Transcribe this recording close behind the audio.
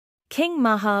King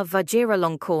Maha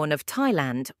Vajiralongkorn of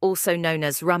Thailand, also known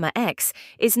as Rama X,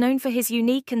 is known for his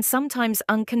unique and sometimes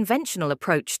unconventional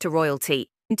approach to royalty.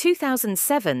 In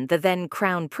 2007, the then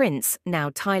Crown Prince, now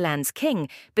Thailand's king,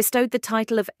 bestowed the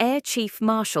title of Air Chief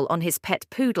Marshal on his pet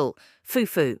poodle,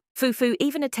 Fufu. Fufu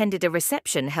even attended a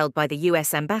reception held by the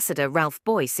US Ambassador Ralph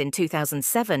Boyce in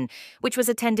 2007, which was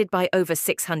attended by over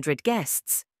 600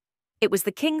 guests. It was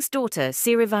the king's daughter,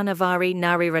 Sirivannavari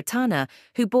Nariratana,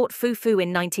 who bought Fufu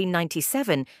in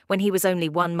 1997 when he was only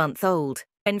 1 month old.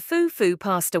 When Fufu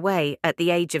passed away at the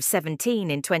age of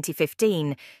 17 in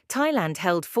 2015, Thailand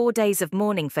held 4 days of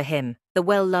mourning for him. The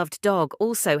well-loved dog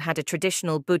also had a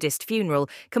traditional Buddhist funeral,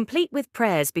 complete with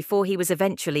prayers before he was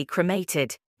eventually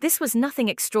cremated. This was nothing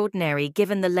extraordinary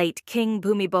given the late King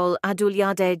Bhumibol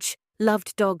Adulyadej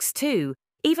loved dogs too,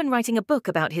 even writing a book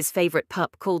about his favorite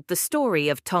pup called The Story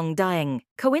of Thong Daeng.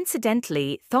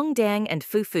 Coincidentally, Thong Daeng and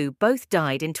Fufu both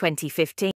died in 2015.